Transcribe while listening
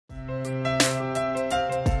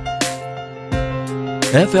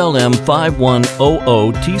FLM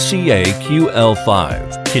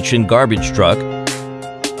 5100TCA-QL5 kitchen garbage truck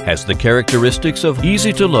has the characteristics of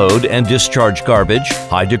easy to load and discharge garbage,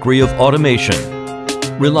 high degree of automation,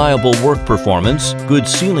 reliable work performance, good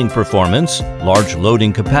sealing performance, large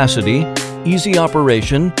loading capacity, easy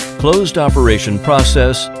operation, closed operation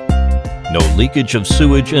process, no leakage of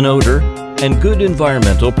sewage and odor, and good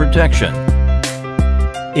environmental protection.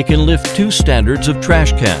 It can lift 2 standards of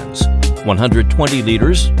trash cans, 120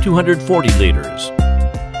 liters, 240 liters.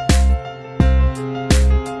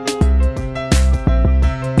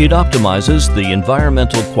 It optimizes the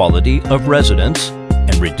environmental quality of residents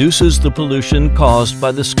and reduces the pollution caused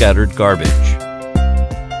by the scattered garbage.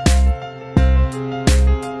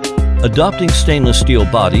 Adopting stainless steel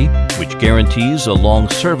body, which guarantees a long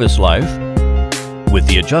service life, with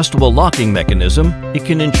the adjustable locking mechanism, it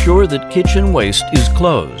can ensure that kitchen waste is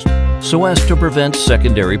closed so as to prevent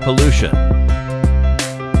secondary pollution.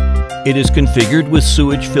 It is configured with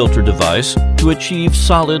sewage filter device to achieve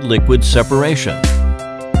solid liquid separation.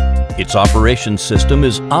 Its operation system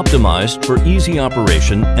is optimized for easy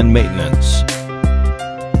operation and maintenance.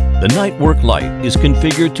 The night work light is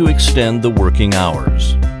configured to extend the working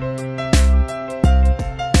hours.